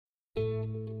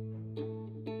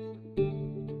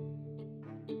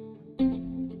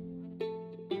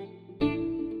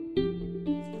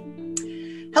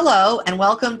Hello, and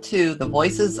welcome to the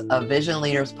Voices of Vision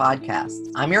Leaders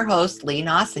podcast. I'm your host, Lee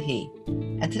Nasahi,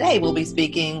 and today we'll be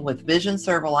speaking with Vision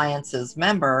Serve Alliance's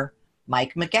member,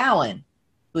 Mike McGowan,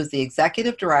 who is the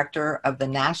Executive Director of the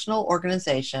National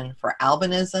Organization for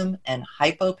Albinism and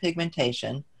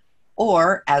Hypopigmentation,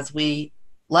 or as we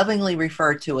lovingly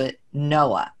refer to it,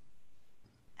 NOAA.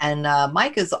 And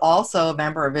Mike is also a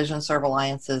member of Vision Serve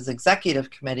Alliance's Executive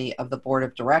Committee of the Board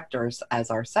of Directors as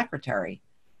our Secretary.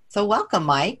 So welcome,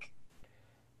 Mike.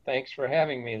 Thanks for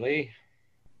having me, Lee.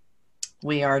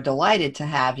 We are delighted to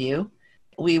have you.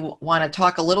 We want to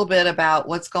talk a little bit about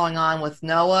what's going on with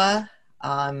NOAA.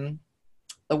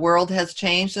 The world has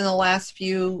changed in the last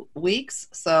few weeks,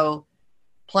 so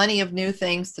plenty of new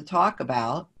things to talk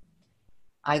about.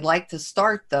 I'd like to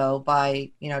start, though,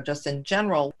 by, just in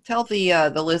general, tell the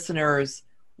listeners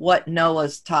what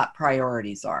NOAA's top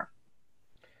priorities are.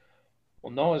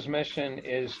 Well, NOAA's mission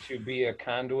is to be a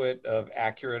conduit of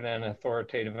accurate and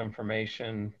authoritative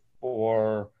information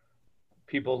for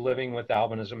people living with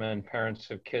albinism and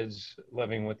parents of kids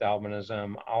living with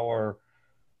albinism.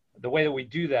 The way that we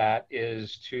do that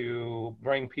is to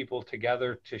bring people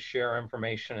together to share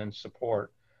information and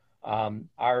support.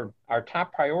 Our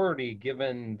top priority,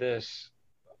 given this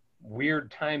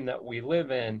weird time that we live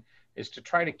in, is to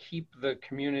try to keep the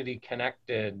community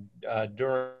connected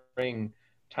during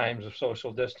times of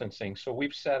social distancing. So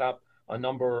we've set up a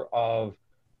number of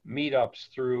meetups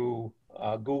through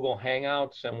Google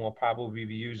Hangouts, and we'll probably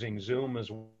be using Zoom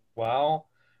as well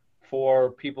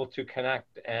for people to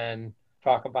connect and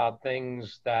talk about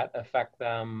things that affect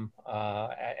them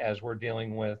as we're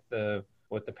dealing with the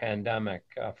pandemic.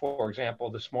 For example,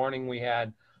 this morning we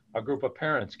had a group of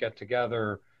parents get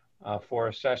together for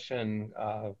a session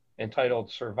entitled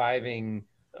Surviving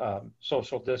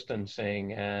Social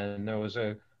Distancing, and there was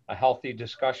a healthy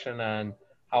discussion on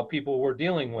how people were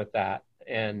dealing with that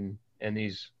in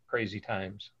these crazy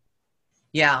times.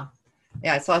 Yeah,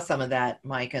 I saw some of that,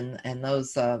 Mike, and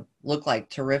those look like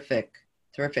terrific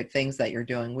things that you're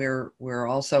doing. We're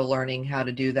also learning how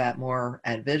to do that more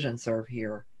at Vision Serve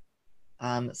here.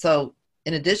 So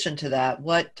in addition to that,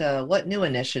 what new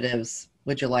initiatives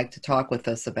would you like to talk with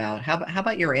us about? How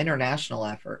about your international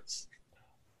efforts?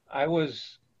 I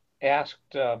was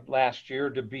asked last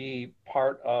year to be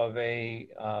part of an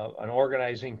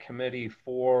organizing committee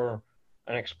for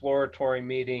an exploratory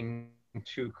meeting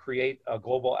to create a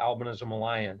global albinism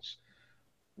alliance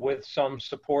with some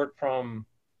support from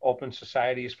Open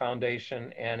Societies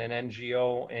Foundation and an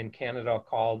NGO in Canada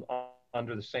called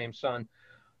Under the Same Sun.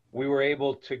 We were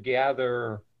able to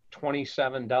gather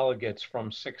 27 delegates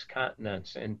from 6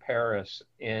 continents in Paris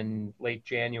in late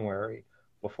January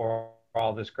before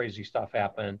all this crazy stuff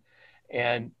happened.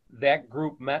 And that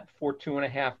group met for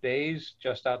 2.5 days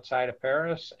just outside of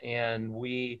Paris, and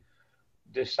we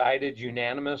decided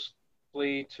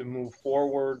unanimously to move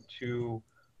forward to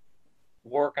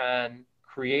work on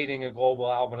creating a global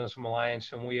albinism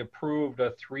alliance, and we approved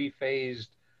a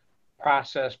 3-phased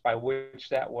process by which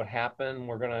that would happen.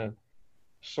 We're going to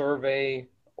survey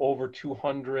over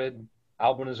 200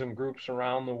 albinism groups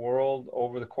around the world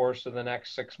over the course of the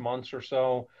next 6 months or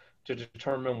so to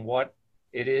determine what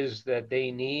it is that they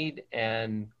need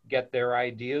and get their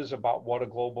ideas about what a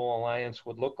global alliance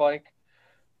would look like.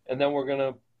 And then we're going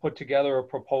to put together a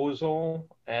proposal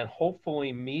and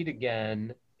hopefully meet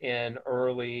again in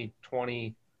early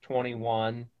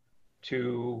 2021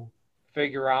 to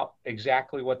figure out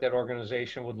exactly what that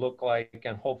organization would look like,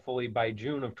 and hopefully by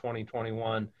June of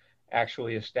 2021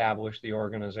 actually establish the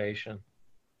organization.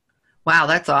 Wow,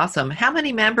 that's awesome. How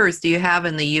many members do you have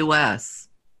in the U.S.?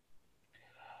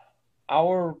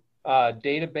 Our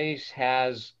database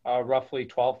has roughly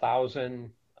 12,000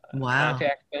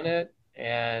 contacts in it,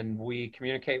 and we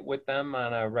communicate with them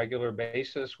on a regular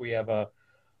basis. We have an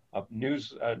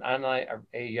online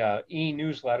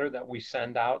e-newsletter that we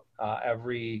send out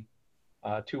every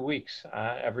 2 weeks,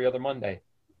 every other Monday.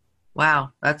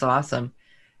 Wow, that's awesome.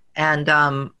 And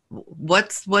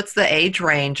what's the age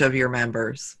range of your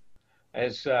members?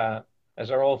 As our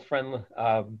old friend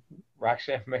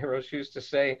Roxanne Mayros used to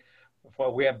say,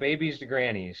 well, we have babies to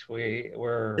grannies.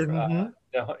 We're the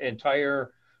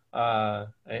entire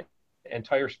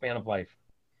span of life.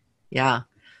 Yeah.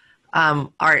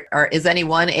 Is any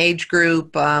one age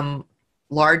group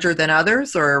larger than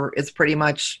others, or is pretty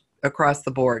much across the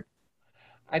board?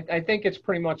 I think it's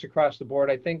pretty much across the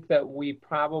board. I think that we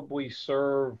probably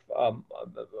serve,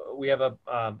 we have a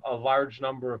large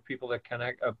number of people that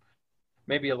connect,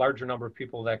 maybe a larger number of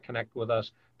people that connect with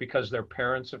us because they're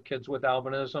parents of kids with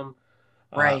albinism.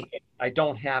 Right. I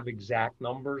don't have exact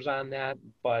numbers on that,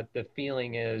 but the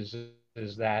feeling is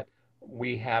that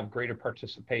we have greater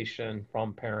participation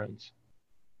from parents.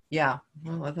 Yeah,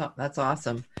 well, that's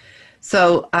awesome.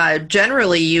 So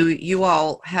generally, you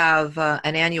all have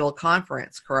an annual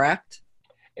conference, correct?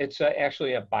 It's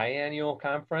actually a biannual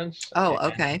conference, Oh,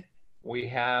 and okay. we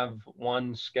have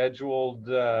one scheduled,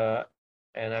 and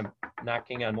I'm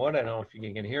knocking on wood. I don't know if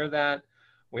you can hear that.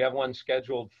 We have one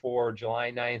scheduled for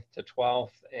July 9th to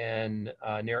 12th in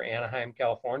near Anaheim,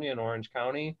 California, in Orange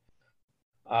County.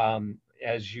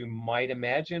 As you might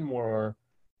imagine, we're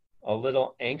a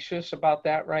little anxious about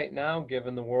that right now,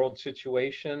 given the world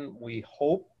situation. We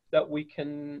hope that we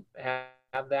can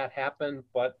have that happen,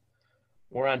 but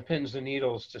we're on pins and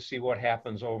needles to see what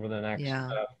happens over the next Yeah.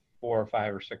 4 or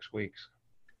 5 or 6 weeks.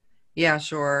 Yeah,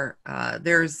 sure.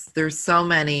 There's so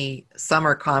many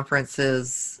summer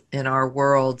conferences in our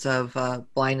world of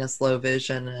blindness, low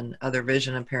vision, and other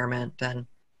vision impairment, and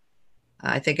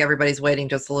I think everybody's waiting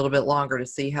just a little bit longer to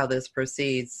see how this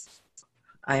proceeds.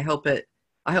 I hope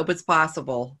it's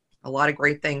possible. A lot of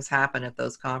great things happen at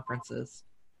those conferences.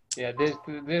 Yeah, this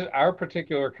our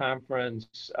particular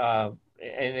conference,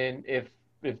 and if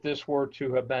this were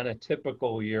to have been a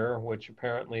typical year, which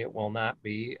apparently it will not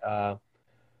be,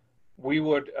 we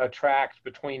would attract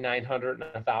between 900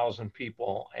 and 1,000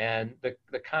 people. And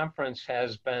the conference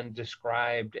has been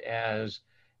described as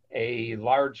a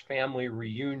large family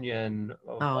reunion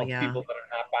Oh, of yeah. people that are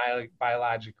not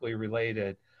biologically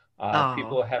related. Oh,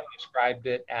 People have described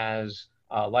it as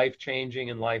life-changing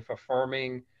and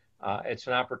life-affirming. It's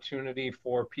an opportunity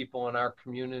for people in our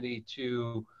community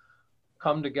to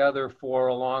come together for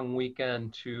a long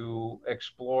weekend to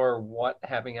explore what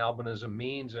having albinism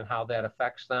means and how that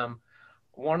affects them.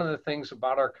 One of the things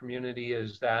about our community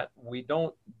is that we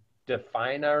don't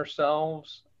define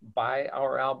ourselves by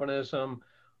our albinism,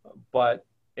 but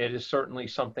it is certainly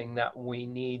something that we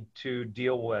need to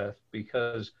deal with,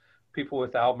 because people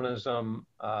with albinism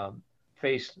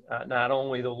face not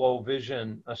only the low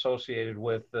vision associated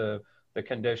with the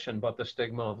condition, but the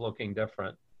stigma of looking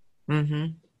different.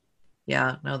 mm-hmm.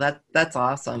 Yeah, no, that's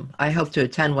awesome. I hope to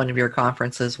attend one of your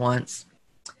conferences once.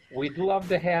 We'd love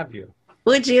to have you.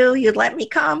 Would you? You'd let me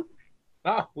come?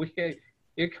 Oh,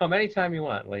 you come anytime you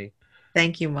want, Lee.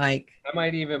 Thank you, Mike. I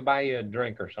might even buy you a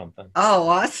drink or something. Oh,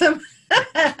 awesome.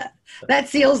 That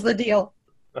seals the deal.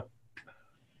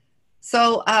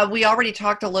 So we already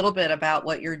talked a little bit about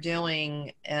what you're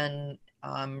doing in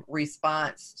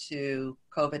response to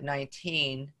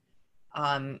COVID-19.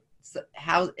 So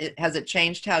has it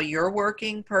changed how you're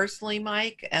working personally,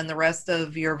 Mike, and the rest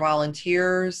of your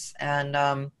volunteers? And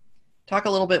talk a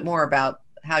little bit more about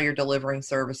how you're delivering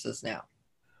services now.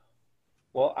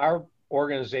 Well, our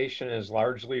organization is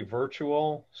largely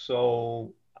virtual,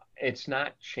 so it's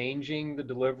not changing the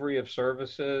delivery of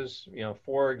services. You know,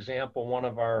 for example, one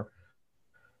of our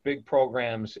big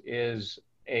programs is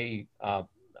a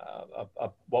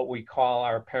what we call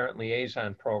our parent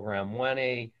liaison program. When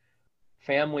a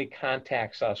family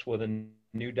contacts us with a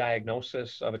new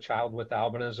diagnosis of a child with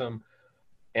albinism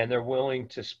and they're willing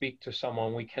to speak to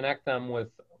someone, we connect them with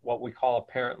what we call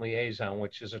a parent liaison,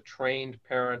 which is a trained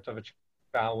parent of a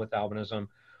child with albinism,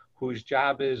 whose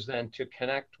job is then to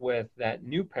connect with that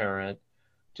new parent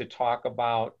to talk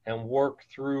about and work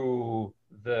through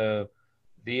the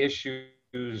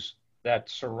issues that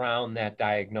surround that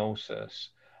diagnosis.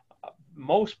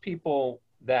 Most parents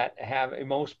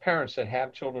that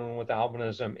have children with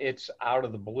albinism, it's out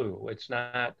of the blue. It's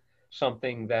not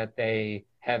something that they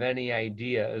have any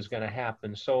idea is going to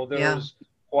happen. So there's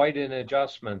quite an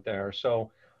adjustment there.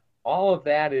 So all of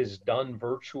that is done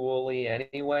virtually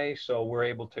anyway, so we're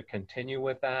able to continue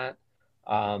with that.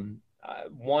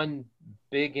 One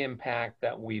big impact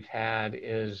that we've had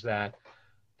is that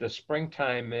the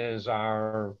springtime is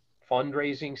our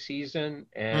fundraising season,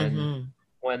 and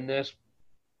when this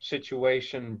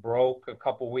situation broke a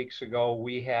couple weeks ago,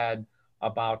 we had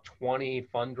about 20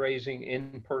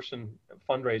 in-person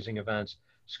fundraising events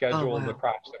scheduled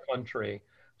across the country.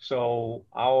 So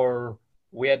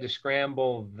we had to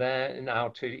scramble then now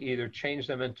to either change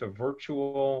them into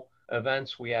virtual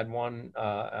events. We had one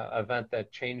event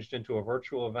that changed into a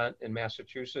virtual event in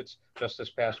Massachusetts just this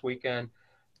past weekend.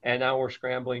 And now we're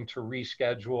scrambling to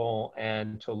reschedule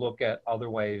and to look at other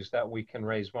ways that we can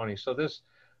raise money. So this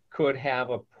could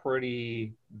have a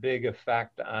pretty big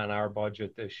effect on our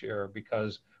budget this year,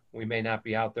 because we may not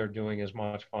be out there doing as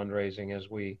much fundraising as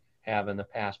we have in the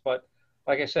past. But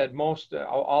like I said,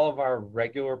 all of our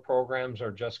regular programs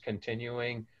are just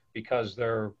continuing because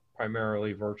they're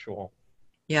primarily virtual.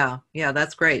 Yeah,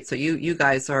 that's great. So you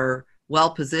guys are well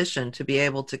positioned to be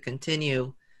able to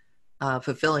continue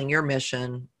fulfilling your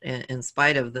mission in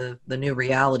spite of the new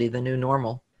reality, the new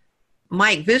normal.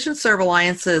 Mike, Vision Serve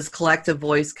Alliance's collective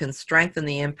voice can strengthen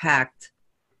the impact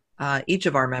each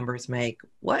of our members make.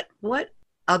 What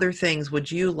other things would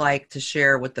you like to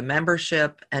share with the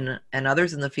membership and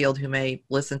others in the field who may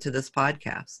listen to this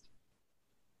podcast?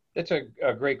 It's a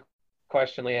great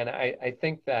question, Leanne. I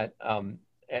think that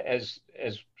as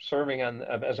serving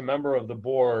as a member of the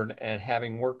board and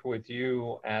having worked with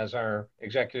you as our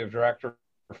executive director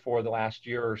for the last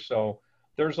year or so,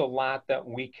 there's a lot that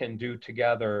we can do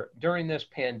together. During this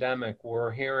pandemic,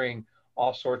 we're hearing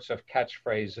all sorts of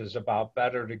catchphrases about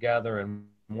better together and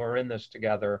we're in this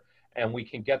together and we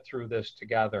can get through this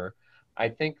together. I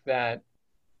think that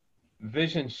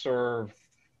Vision Serve,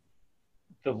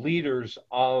 the leaders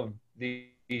of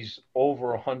these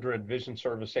over 100 vision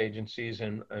service agencies,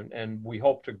 and we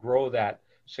hope to grow that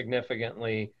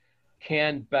significantly,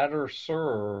 can better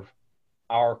serve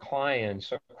our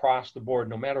clients across the board,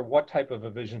 no matter what type of a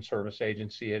vision service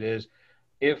agency it is,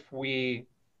 if we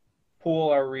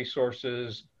pool our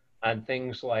resources on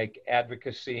things like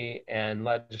advocacy and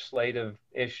legislative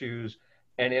issues,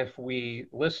 and if we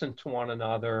listen to one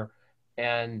another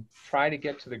and try to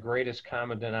get to the greatest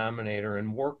common denominator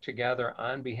and work together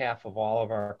on behalf of all of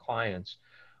our clients.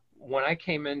 When I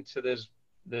came into this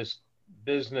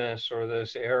business or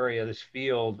this area, this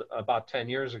field about 10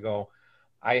 years ago,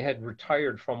 I had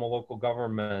retired from a local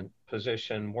government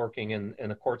position working in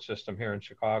the court system here in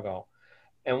Chicago.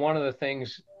 And one of the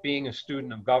things, being a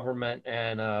student of government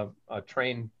and a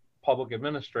trained public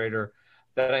administrator,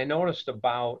 that I noticed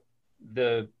about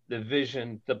the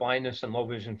vision, the blindness and low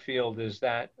vision field is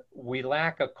that we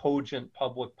lack a cogent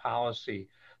public policy.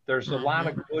 There's a lot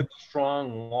of good,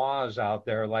 strong laws out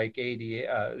there like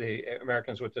ADA, the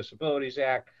Americans with Disabilities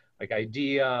Act, like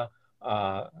IDEA,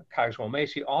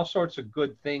 Cogswell-Macy, all sorts of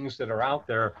good things that are out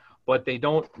there, but they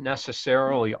don't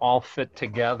necessarily all fit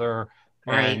together.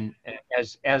 Right. And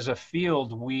as a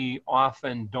field, we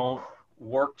often don't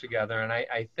work together. And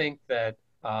I think that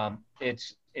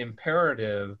it's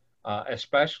imperative,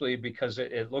 especially because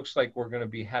it looks like we're going to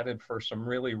be headed for some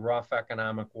really rough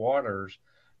economic waters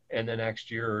in the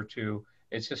next year or two.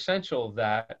 It's essential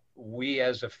that we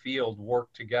as a field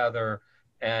work together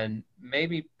and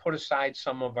maybe put aside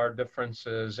some of our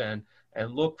differences and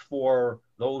look for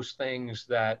those things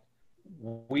that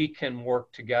we can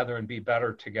work together and be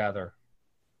better together.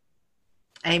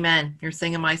 Amen. You're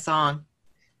singing my song.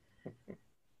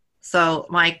 So,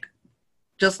 Mike,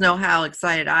 just know how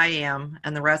excited I am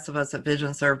and the rest of us at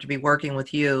Vision Serve to be working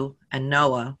with you and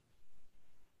NOAA.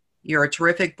 You're a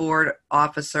terrific board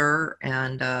officer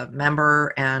and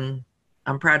member, and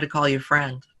I'm proud to call you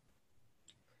friend.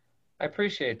 I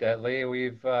appreciate that, Lee.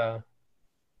 It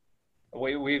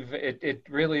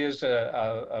really is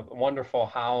a wonderful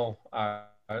how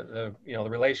the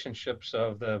relationships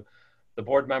of the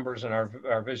board members and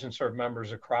our Vision Serve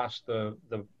members across the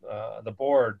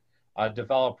board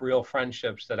develop real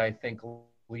friendships that I think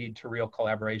lead to real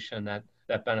collaboration that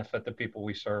benefit the people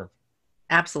we serve.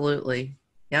 Absolutely.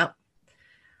 Yep.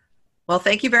 Well,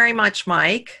 thank you very much,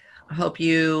 Mike. I hope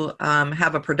you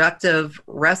have a productive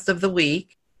rest of the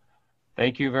week.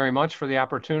 Thank you very much for the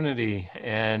opportunity.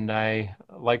 And I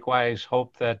likewise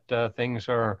hope that things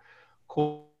are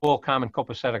cool, calm, and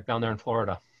copacetic down there in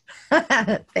Florida.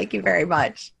 Thank you very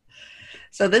much.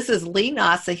 So this is Lee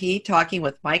Nasehi talking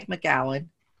with Mike McGowan,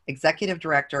 Executive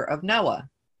Director of NOAA.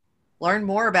 Learn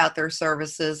more about their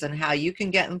services and how you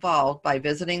can get involved by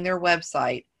visiting their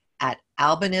website at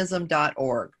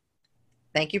albinism.org.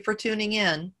 Thank you for tuning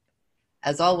in.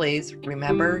 As always,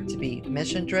 remember to be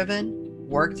mission-driven,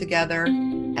 work together,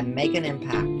 and make an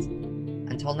impact.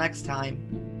 Until next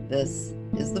time, this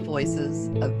is the Voices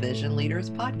of Vision Leaders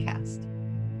podcast.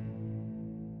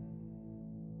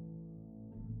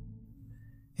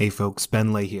 Hey folks,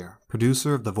 Ben Lay here,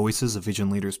 producer of the Voices of Vision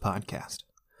Leaders podcast.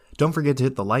 Don't forget to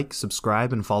hit the like,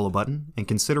 subscribe, and follow button, and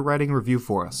consider writing a review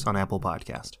for us on Apple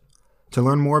Podcast. To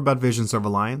learn more about Vision Serve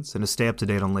Alliance and to stay up to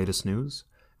date on latest news,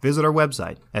 visit our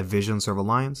website at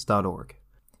visionservealliance.org.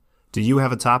 Do you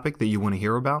have a topic that you want to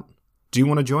hear about? Do you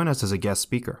want to join us as a guest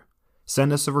speaker?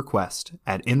 Send us a request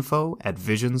at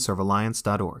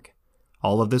info@visionservealliance.org.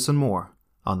 All of this and more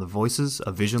on the Voices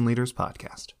of Vision Leaders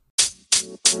podcast.